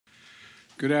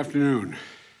Good afternoon.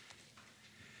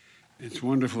 It's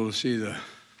wonderful to see the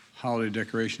holiday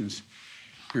decorations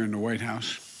here in the White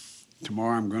House.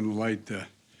 Tomorrow I'm going to light the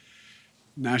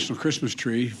National Christmas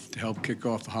tree to help kick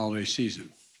off the holiday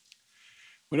season.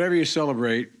 Whatever you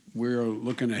celebrate, we're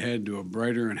looking ahead to a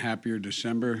brighter and happier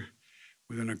December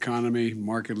with an economy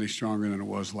markedly stronger than it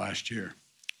was last year.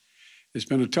 It's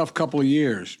been a tough couple of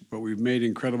years, but we've made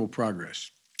incredible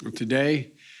progress. And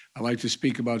today, I'd like to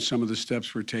speak about some of the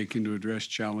steps we're taking to address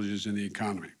challenges in the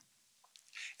economy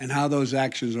and how those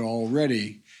actions are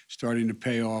already starting to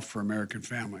pay off for American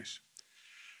families.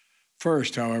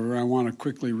 First, however, I want to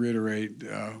quickly reiterate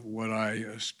what I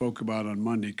spoke about on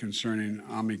Monday concerning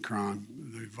Omicron,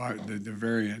 the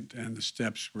variant, and the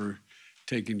steps we're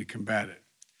taking to combat it.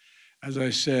 As I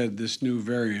said, this new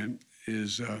variant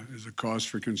is a cause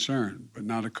for concern, but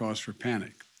not a cause for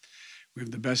panic. We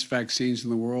have the best vaccines in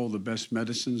the world, the best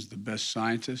medicines, the best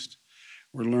scientists.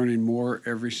 We're learning more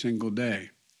every single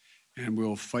day, and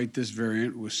we'll fight this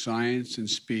variant with science and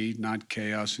speed, not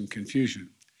chaos and confusion.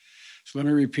 So let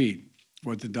me repeat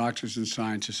what the doctors and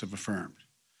scientists have affirmed.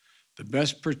 The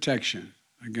best protection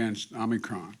against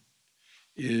Omicron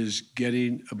is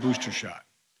getting a booster shot.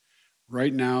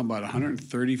 Right now, about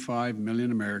 135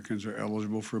 million Americans are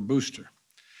eligible for a booster,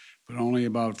 but only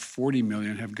about 40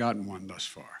 million have gotten one thus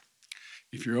far.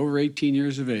 If you're over 18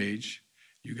 years of age,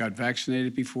 you got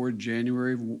vaccinated before June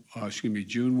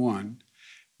 1,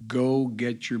 go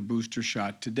get your booster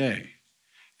shot today.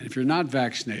 And if you're not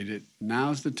vaccinated,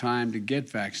 now's the time to get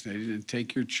vaccinated and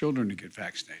take your children to get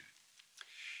vaccinated.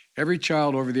 Every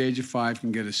child over the age of 5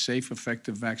 can get a safe,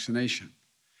 effective vaccination.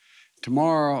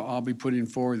 Tomorrow, I'll be putting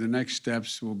forward the next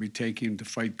steps we'll be taking to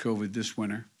fight COVID this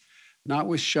winter, not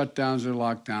with shutdowns or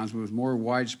lockdowns, but with more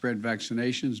widespread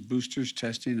vaccinations, boosters,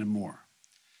 testing, and more.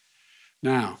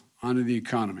 Now, onto the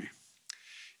economy.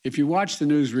 If you watched the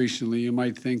news recently, you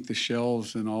might think the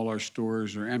shelves in all our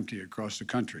stores are empty across the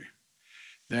country,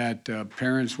 that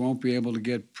parents won't be able to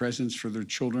get presents for their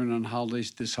children on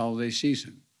this holiday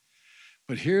season.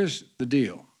 But here's the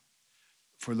deal.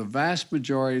 For the vast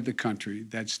majority of the country,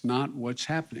 that's not what's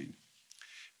happening.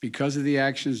 Because of the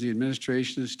actions the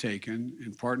administration has taken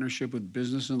in partnership with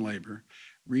business and labor,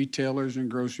 retailers and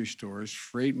grocery stores,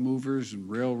 freight movers and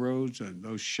railroads, and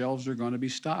those shelves are going to be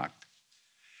stocked.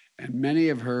 And many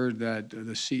have heard that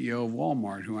the CEO of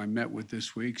Walmart, who I met with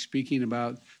this week, speaking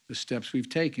about the steps we've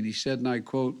taken. He said, and I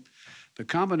quote, "The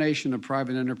combination of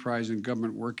private enterprise and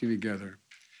government working together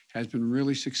has been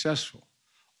really successful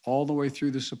all the way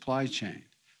through the supply chain.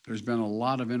 There's been a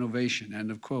lot of innovation," end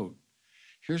of quote.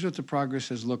 Here's what the progress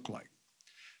has looked like.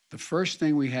 The first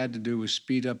thing we had to do was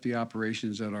speed up the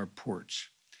operations at our ports.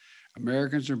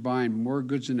 Americans are buying more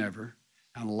goods than ever,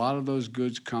 and a lot of those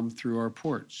goods come through our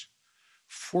ports.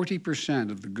 40%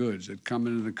 of the goods that come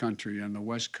into the country on the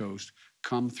West Coast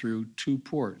come through 2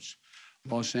 ports,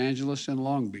 Los Angeles and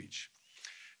Long Beach.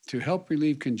 To help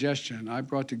relieve congestion, I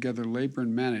brought together labor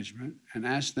and management and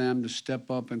asked them to step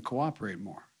up and cooperate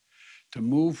more, to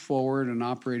move forward in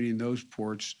operating those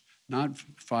ports, not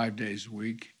 5 days a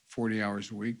week, 40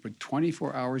 hours a week, but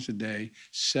 24 hours a day,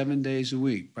 7 days a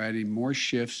week, by adding more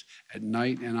shifts at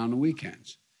night and on the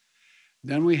weekends.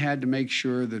 Then we had to make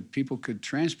sure that people could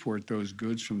transport those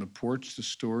goods from the ports to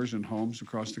stores and homes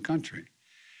across the country.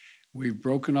 We've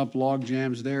broken up log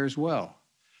jams there as well.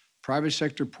 Private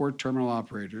sector port terminal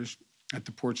operators at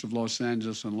the ports of Los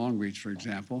Angeles and Long Beach, for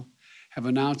example, have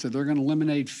announced that they're going to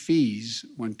eliminate fees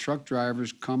when truck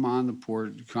drivers come into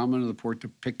the port to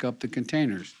pick up the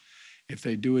containers, if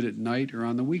they do it at night or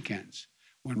on the weekends,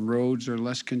 when roads are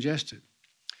less congested.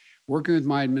 Working with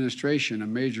my administration, a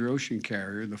major ocean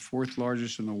carrier, the 4th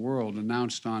largest in the world,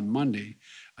 announced on Monday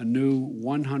a new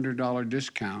 $100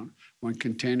 discount when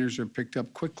containers are picked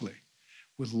up quickly,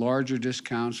 with larger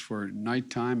discounts for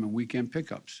nighttime and weekend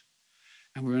pickups.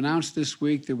 And we announced this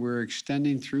week that we're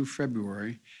extending through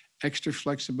February extra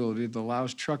flexibility that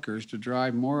allows truckers to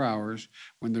drive more hours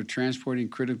when they're transporting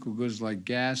critical goods like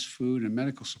gas, food, and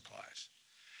medical supplies.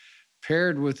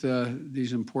 Paired with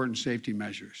these important safety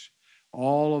measures,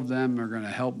 all of them are going to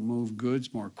help move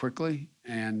goods more quickly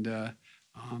and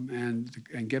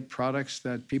get products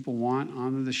that people want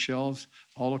onto the shelves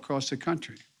all across the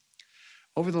country.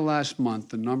 Over the last month,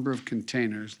 the number of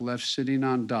containers left sitting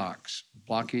on docks,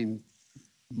 blocking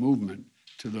movement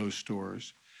to those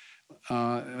stores,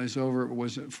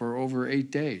 was for over 8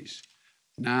 days.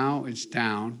 Now it's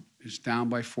down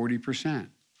by 40%,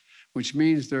 which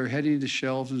means they're heading to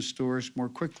shelves and stores more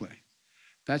quickly.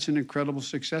 That's an incredible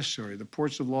success story. The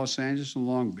ports of Los Angeles and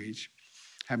Long Beach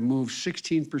have moved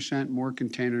 16% more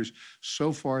containers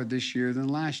so far this year than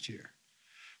last year.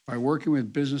 By working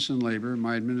with business and labor,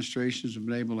 my administrations have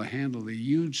been able to handle the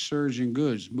huge surge in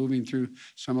goods moving through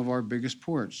some of our biggest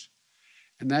ports.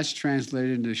 And that's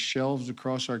translated into shelves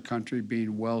across our country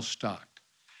being well stocked.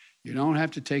 You don't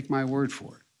have to take my word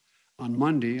for it. On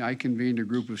Monday, I convened a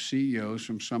group of CEOs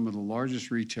from some of the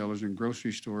largest retailers and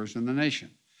grocery stores in the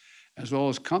nation, as well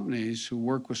as companies who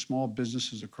work with small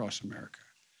businesses across America,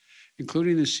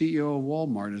 including the CEO of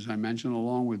Walmart, as I mentioned,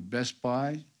 along with Best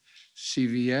Buy,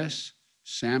 CVS,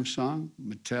 Samsung,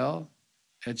 Mattel,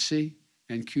 Etsy,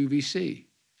 and QVC.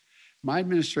 My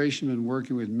administration has been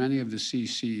working with many of the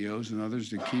CEOs and others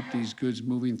to keep these goods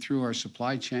moving through our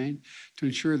supply chain to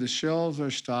ensure the shelves are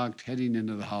stocked heading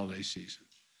into the holiday season.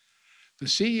 The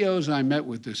CEOs I met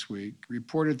with this week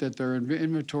reported that their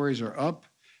inventories are up,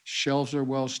 shelves are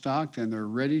well stocked, and they're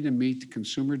ready to meet the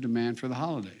consumer demand for the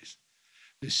holidays.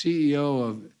 The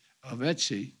CEO of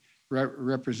Etsy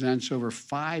represents over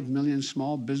 5 million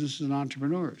small businesses and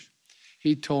entrepreneurs.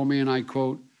 He told me, and I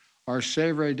quote, "Our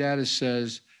survey data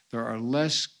says they are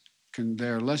less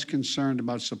concerned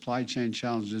about supply chain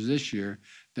challenges this year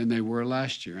than they were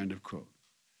last year," end of quote.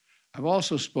 I've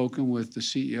also spoken with the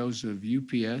CEOs of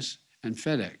UPS and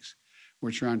FedEx,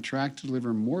 which are on track to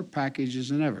deliver more packages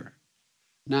than ever.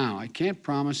 Now, I can't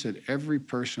promise that every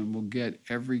person will get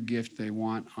every gift they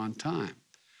want on time.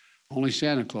 Only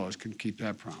Santa Claus can keep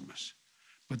that promise.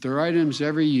 But there are items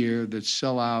every year that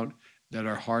sell out that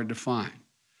are hard to find.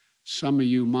 Some of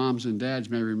you moms and dads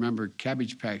may remember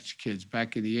Cabbage Patch Kids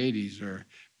back in the 80s, or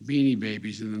Beanie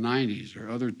Babies in the 90s, or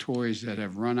other toys that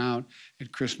have run out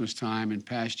at Christmas time in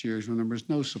past years when there was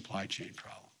no supply chain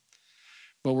problem.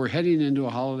 But we're heading into a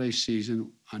holiday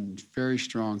season in very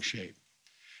strong shape.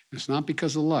 It's not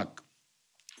because of luck.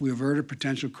 We averted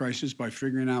potential crisis by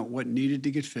figuring out what needed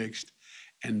to get fixed,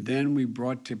 and then we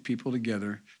brought people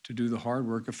together to do the hard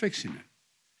work of fixing it.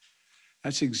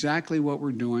 That's exactly what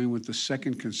we're doing with the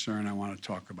second concern I want to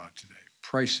talk about today,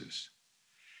 prices.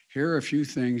 Here are a few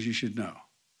things you should know.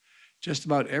 Just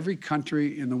about every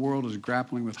country in the world is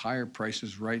grappling with higher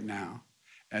prices right now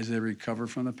as they recover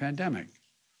from the pandemic.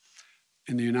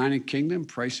 In the United Kingdom,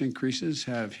 price increases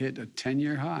have hit a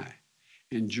 10-year high.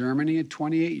 In Germany, a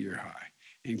 28-year high.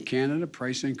 In Canada,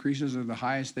 price increases are the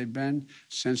highest they've been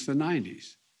since the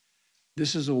 90s.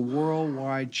 This is a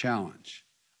worldwide challenge,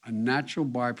 a natural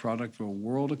byproduct of a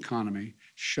world economy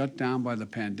shut down by the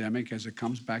pandemic as it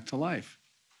comes back to life.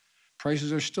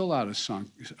 Prices are still out of sync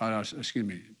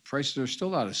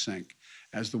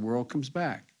as the world comes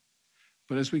back.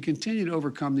 But as we continue to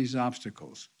overcome these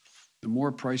obstacles, the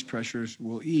more price pressures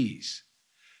will ease.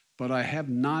 But I have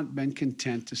not been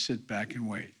content to sit back and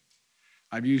wait.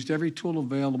 I've used every tool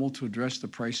available to address the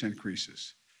price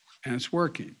increases, and it's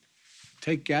working.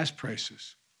 Take gas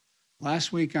prices.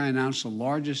 Last week, I announced the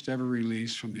largest ever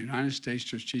release from the United States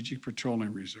Strategic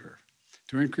Petroleum Reserve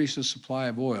to increase the supply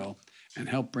of oil and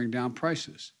help bring down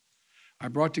prices. I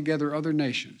brought together other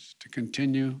nations to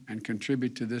continue and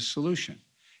contribute to this solution.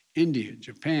 India,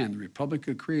 Japan, the Republic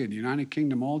of Korea, the United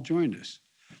Kingdom all joined us.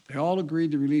 They all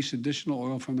agreed to release additional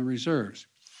oil from the reserves,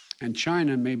 and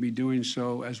China may be doing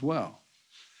so as well.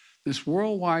 This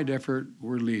worldwide effort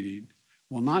we're leading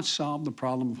will not solve the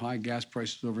problem of high gas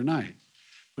prices overnight,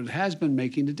 but it has been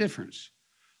making a difference.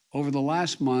 Over the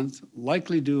last month,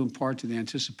 likely due in part to the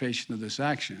anticipation of this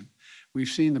action, we've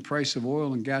seen the price of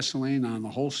oil and gasoline on the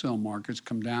wholesale markets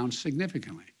come down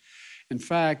significantly. In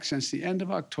fact, since the end of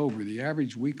October, the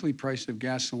average weekly price of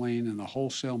gasoline in the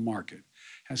wholesale market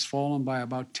has fallen by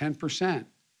about 10%.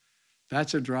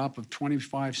 That's a drop of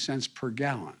 25 cents per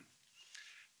gallon.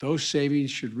 Those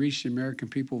savings should reach the American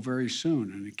people very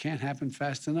soon, and it can't happen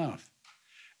fast enough.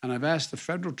 And I've asked the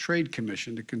Federal Trade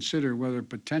Commission to consider whether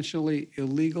potentially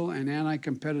illegal and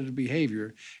anti-competitive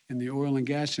behavior in the oil and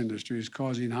gas industry is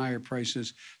causing higher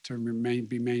prices to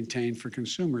be maintained for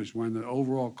consumers when the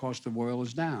overall cost of oil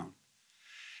is down.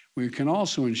 We can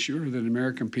also ensure that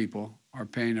American people are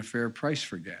paying a fair price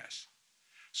for gas.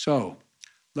 So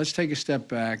let's take a step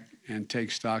back and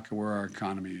take stock of where our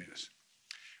economy is.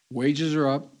 Wages are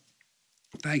up.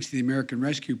 Thanks to the American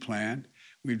Rescue Plan,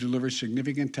 we've delivered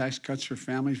significant tax cuts for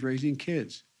families raising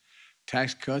kids.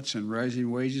 Tax cuts and rising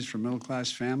wages for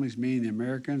middle-class families mean the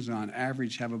Americans, on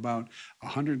average, have about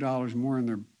 $100 more in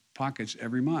their pockets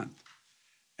every month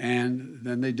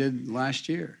than they did last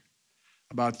year.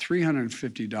 About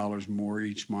 $350 more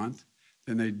each month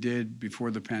than they did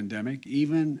before the pandemic,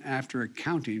 even after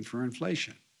accounting for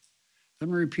inflation. Let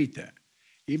me repeat that.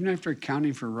 Even after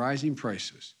accounting for rising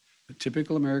prices, the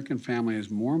typical American family has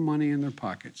more money in their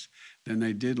pockets than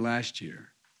they did last year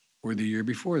or the year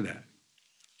before that.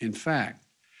 In fact,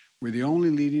 We're the only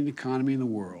leading economy in the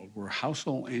world where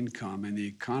household income and the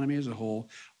economy as a whole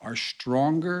are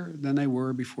stronger than they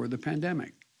were before the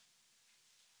pandemic.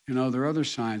 You know, there are other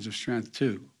signs of strength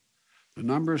too. The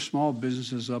number of small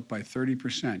businesses up by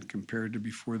 30% compared to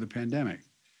before the pandemic.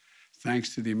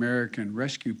 Thanks to the American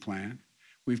Rescue Plan,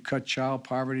 we've cut child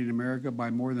poverty in America by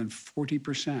more than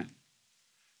 40%.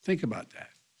 Think about that.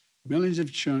 Millions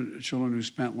of children who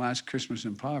spent last Christmas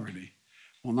in poverty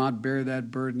will not bear that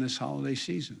burden this holiday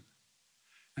season.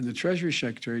 And the Treasury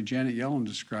Secretary, Janet Yellen,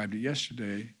 described it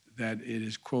yesterday that it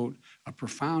is, quote, a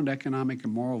profound economic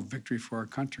and moral victory for our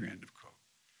country, end of quote.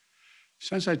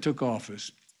 Since I took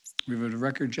office, we've had a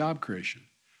record job creation,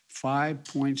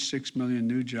 5.6 million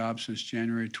new jobs since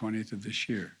January 20th of this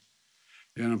year.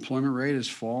 The unemployment rate has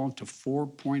fallen to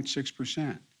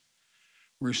 4.6%.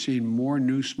 We're seeing more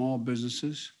new small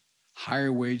businesses,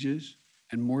 higher wages,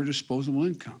 and more disposable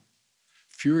income.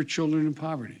 Fewer children in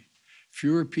poverty,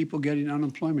 fewer people getting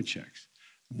unemployment checks.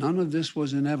 None of this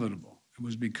was inevitable. It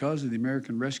was because of the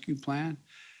American Rescue Plan,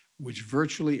 which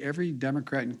virtually every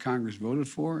Democrat in Congress voted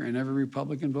for and every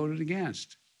Republican voted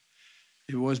against.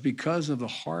 It was because of the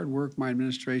hard work my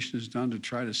administration has done to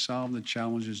try to solve the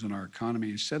challenges in our economy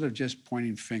instead of just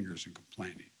pointing fingers and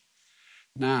complaining.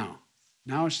 Now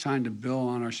it's time to build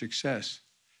on our success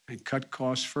and cut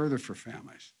costs further for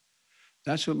families.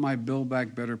 That's what my Build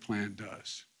Back Better plan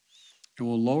does. It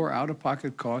will lower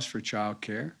out-of-pocket costs for child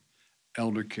care,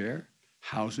 elder care,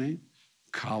 housing,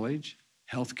 college,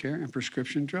 health care, and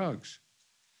prescription drugs.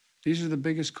 These are the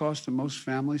biggest costs that most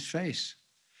families face.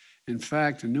 In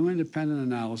fact, a new independent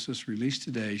analysis released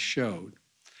today showed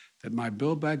that my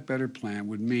Build Back Better plan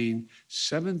would mean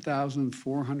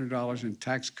 $7,400 in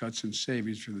tax cuts and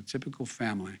savings for the typical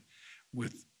family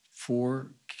with the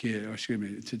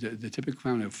typical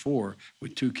family of 4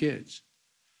 with 2 kids.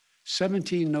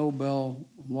 17 Nobel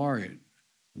laureate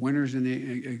winners in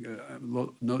the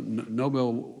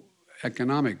Nobel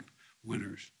economic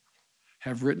winners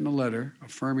have written a letter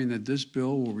affirming that this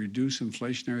bill will reduce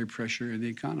inflationary pressure in the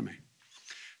economy.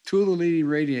 2 of the leading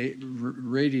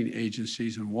rating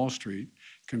agencies on Wall Street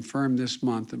confirmed this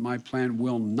month that my plan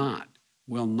will not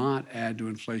add to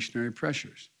inflationary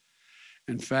pressures.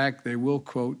 In fact, they will,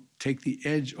 quote, take the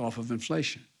edge off of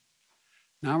inflation.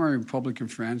 Now my Republican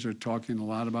friends are talking a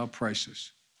lot about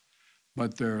prices,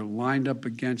 but they're lined up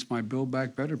against my Build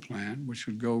Back Better plan, which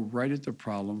would go right at the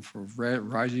problem for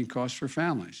rising costs for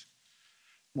families.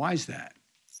 Why is that?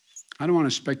 I don't want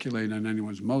to speculate on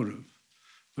anyone's motive,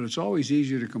 but it's always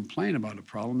easier to complain about a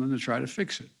problem than to try to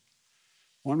fix it.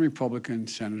 One Republican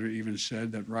senator even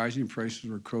said that rising prices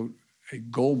were, quote, a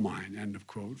gold mine, end of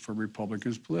quote, for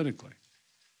Republicans politically.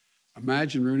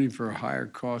 Imagine rooting for a higher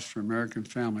cost for American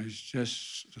families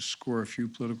just to score a few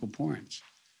political points.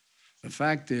 The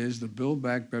fact is, the Build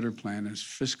Back Better plan is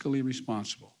fiscally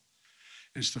responsible.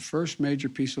 It's the first major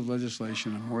piece of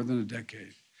legislation in more than a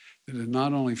decade that is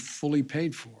not only fully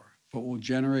paid for, but will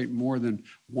generate more than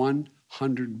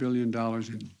 $100 billion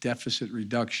in deficit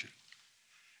reduction.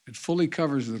 It fully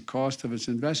covers the cost of its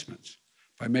investments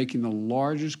by making the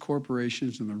largest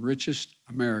corporations and the richest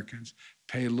Americans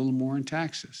pay a little more in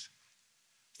taxes.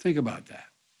 Think about that,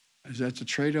 as that's a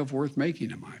trade-off worth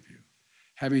making, in my view.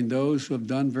 Having those who have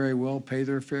done very well pay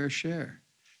their fair share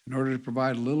in order to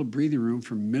provide a little breathing room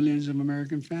for millions of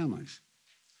American families.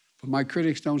 But my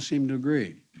critics don't seem to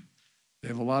agree. They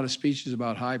have a lot of speeches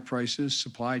about high prices,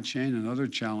 supply chain, and other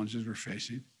challenges we're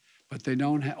facing, but they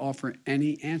don't offer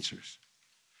any answers.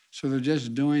 So they're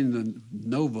just doing the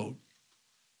no vote.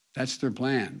 That's their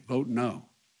plan, vote no.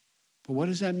 But what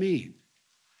does that mean?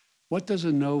 What does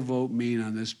a no vote mean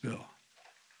on this bill?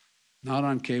 Not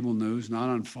on cable news, not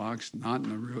on Fox, not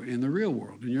in the real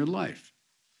world, in your life,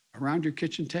 around your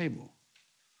kitchen table.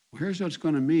 Well, here's what it's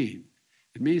going to mean.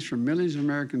 It means for millions of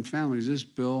American families, this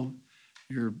bill,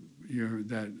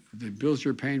 that the bills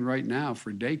you're paying right now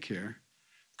for daycare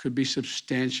could be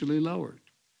substantially lowered,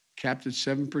 capped at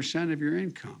 7% of your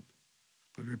income.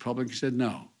 But Republicans said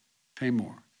no, pay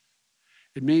more.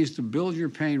 It means the bill you're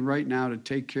paying right now to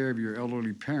take care of your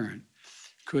elderly parent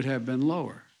could have been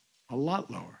lower, a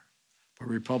lot lower. But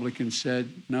Republicans said,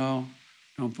 no,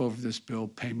 don't vote for this bill,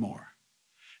 pay more.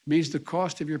 It means the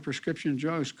cost of your prescription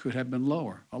drugs could have been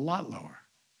lower, a lot lower.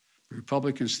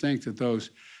 Republicans think that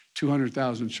those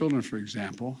 200,000 children, for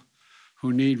example,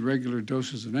 who need regular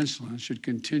doses of insulin should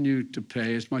continue to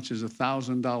pay as much as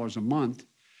 $1,000 a month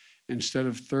instead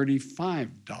of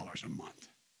 $35 a month.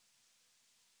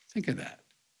 Think of that.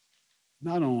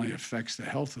 Not only affects the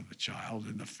health of the child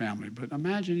and the family, but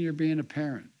imagine you're being a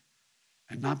parent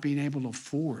and not being able to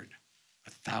afford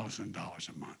 $1,000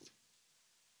 a month.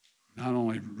 not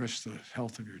only risks the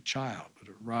health of your child, but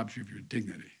it robs you of your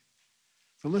dignity.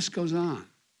 The list goes on,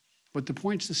 but the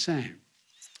point's the same.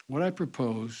 What I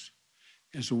propose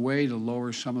is a way to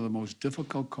lower some of the most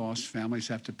difficult costs families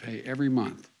have to pay every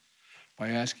month by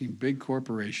asking big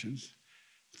corporations,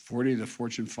 40 of the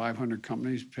Fortune 500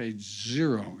 companies paid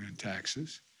zero in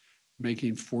taxes,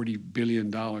 making $40 billion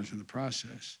in the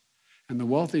process, and the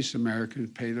wealthiest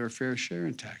Americans pay their fair share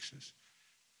in taxes.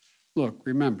 Look,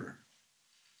 remember,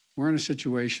 we're in a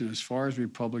situation, as far as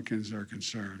Republicans are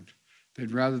concerned,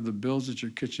 they'd rather the bills at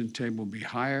your kitchen table be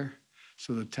higher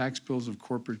so the tax bills of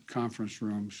corporate conference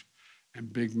rooms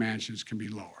and big mansions can be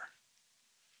lower.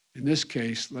 In this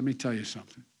case, let me tell you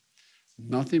something.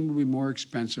 Nothing will be more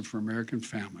expensive for American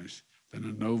families than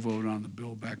a no vote on the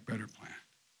Build Back Better plan.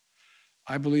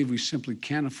 I believe we simply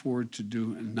can't afford to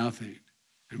do nothing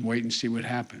and wait and see what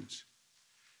happens.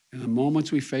 In the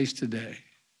moments we face today,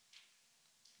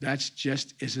 that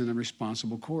just isn't a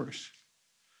responsible course.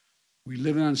 We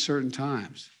live in uncertain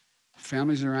times.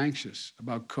 Families are anxious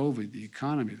about COVID, the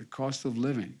economy, the cost of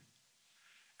living.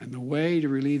 And the way to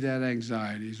relieve that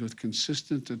anxiety is with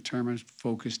consistent, determined,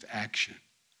 focused action.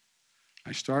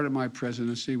 I started my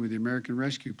presidency with the American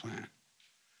Rescue Plan.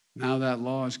 Now that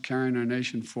law is carrying our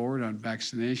nation forward on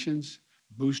vaccinations,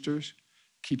 boosters,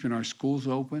 keeping our schools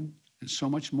open, and so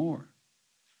much more.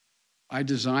 I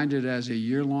designed it as a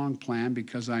year-long plan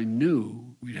because I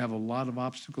knew we'd have a lot of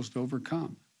obstacles to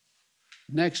overcome.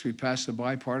 Next, we passed the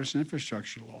bipartisan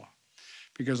infrastructure law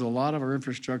because a lot of our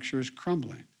infrastructure is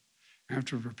crumbling. We have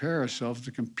to prepare ourselves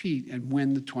to compete and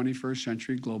win the 21st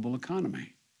century global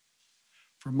economy.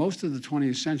 For most of the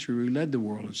 20th century, we led the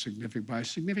world by a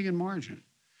significant margin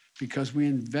because we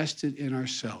invested in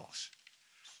ourselves,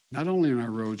 not only in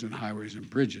our roads and highways and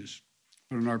bridges,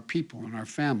 but in our people and our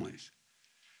families.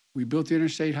 We built the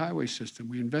interstate highway system.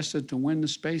 We invested to win the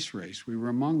space race. We were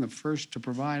among the first to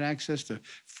provide access to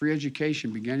free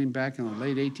education beginning back in the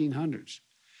late 1800s.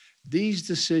 These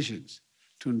decisions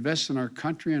to invest in our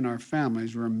country and our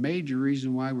families were a major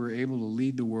reason why we were able to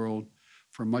lead the world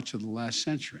for much of the last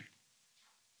century.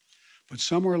 But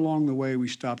somewhere along the way, we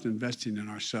stopped investing in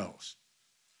ourselves.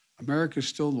 America is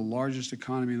still the largest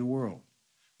economy in the world.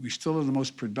 We still have the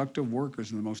most productive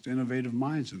workers and the most innovative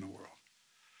minds in the world.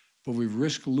 But we've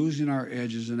risked losing our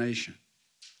edge as a nation.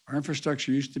 Our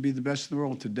infrastructure used to be the best in the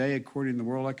world. Today, according to the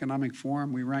World Economic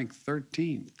Forum, we rank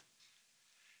 13th.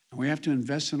 And we have to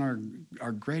invest in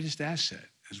our greatest asset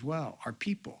as well, our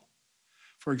people.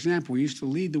 For example, we used to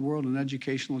lead the world in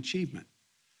educational achievement.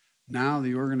 Now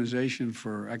the Organization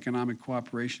for Economic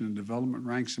Cooperation and Development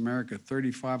ranks America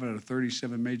 35 out of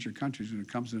 37 major countries when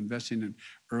it comes to investing in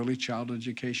early childhood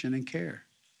education and care.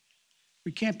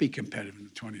 We can't be competitive in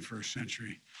the 21st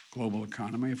century global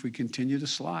economy if we continue to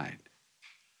slide.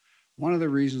 One of the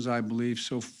reasons I believe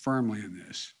so firmly in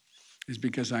this is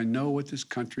because I know what this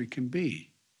country can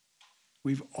be.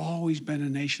 We've always been a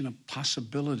nation of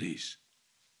possibilities.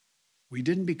 We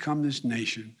didn't become this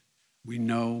nation we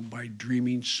know by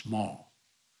dreaming small.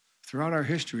 Throughout our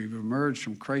history, we've emerged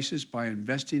from crisis by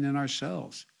investing in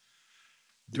ourselves.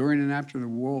 During and after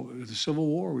the Civil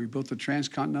War, we built the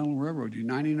Transcontinental Railroad,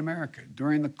 uniting America.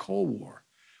 During the Cold War,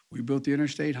 we built the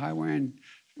interstate highway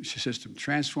system,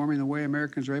 transforming the way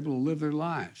Americans are able to live their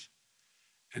lives.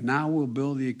 And now we'll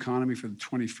build the economy for the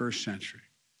 21st century.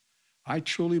 I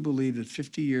truly believe that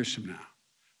 50 years from now,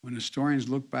 when historians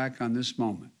look back on this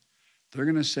moment, they're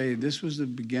going to say this was the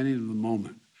beginning of the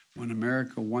moment when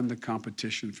America won the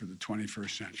competition for the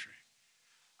 21st century.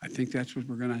 I think that's what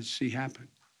we're going to see happen,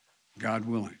 God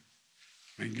willing.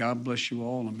 May God bless you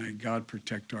all, and may God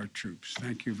protect our troops.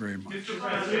 Thank you very much. Mr.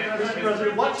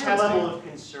 President, what's your level of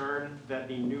concern that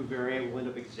the new variant will end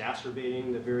up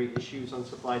exacerbating the very issues on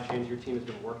supply chains your team has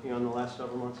been working on the last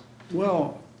several months?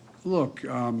 Well, look,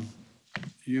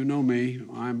 you know me,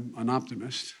 I'm an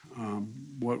optimist.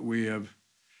 What we have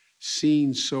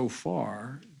seen so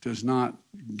far does not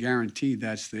guarantee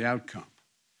that's the outcome.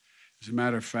 As a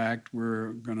matter of fact,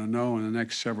 we're going to know in the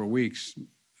next several weeks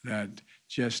that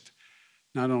just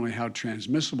not only how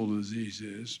transmissible the disease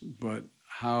is, but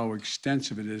how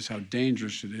extensive it is, how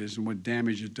dangerous it is, and what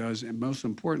damage it does, and most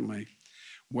importantly,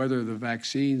 whether the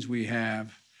vaccines we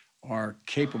have are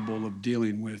capable of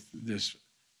dealing with this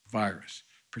virus,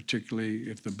 particularly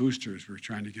if the boosters we're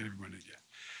trying to get everyone to get.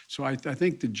 So I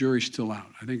think the jury's still out.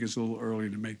 I think it's a little early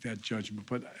to make that judgment.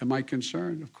 But am I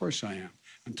concerned? Of course I am,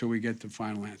 until we get the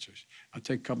final answers. I'll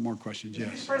take a couple more questions.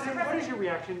 Yes. Mr. President, what is your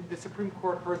reaction? The Supreme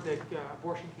Court heard the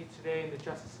abortion case today, and the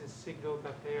justices signaled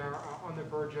that they are on the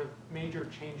verge of major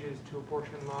changes to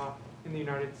abortion law in the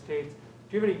United States.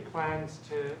 Do you have any plans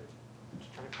to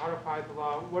just trying to codify the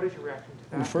law. What is your reaction to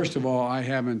that? Well, first of all, I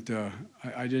haven't,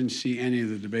 I didn't see any of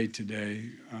the debate today,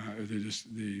 or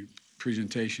the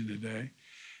presentation today.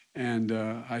 And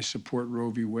I support Roe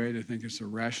v. Wade. I think it's a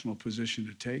rational position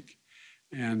to take,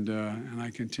 and I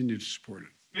continue to support it.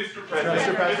 Mr.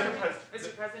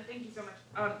 President, thank you so much.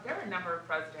 There are a number of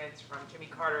presidents, from Jimmy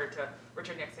Carter to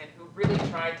Richard Nixon, who really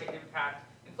tried to impact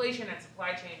inflation and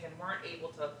supply chains and weren't able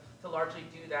to largely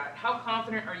do that. How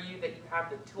confident are you that you have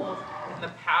the tools and the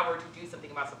power to do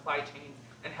something about supply chains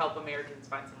and help Americans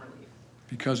find some relief?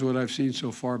 Because of what I've seen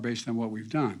so far based on what we've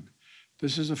done.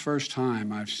 This is the first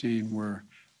time I've seen where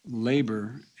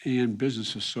labor and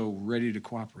business is so ready to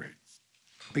cooperate,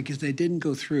 because they didn't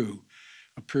go through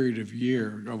a period of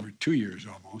over 2 years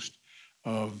almost,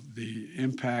 of the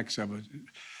impacts of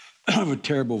a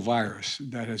terrible virus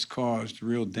that has caused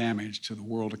real damage to the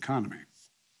world economy.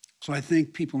 So I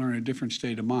think people are in a different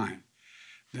state of mind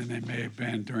than they may have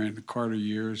been during the Carter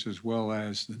years as well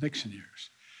as the Nixon years.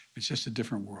 It's just a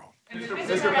different world.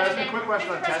 Mr. President, quick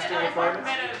question on testing requirements.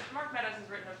 Mark Meadows has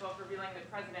written a book revealing that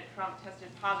President Trump tested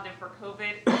positive for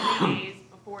COVID 3 days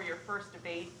before your first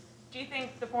debate. Do you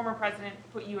think the former president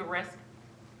put you at risk?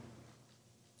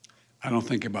 I don't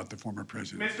think about the former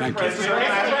president. Mr. Thank you. President,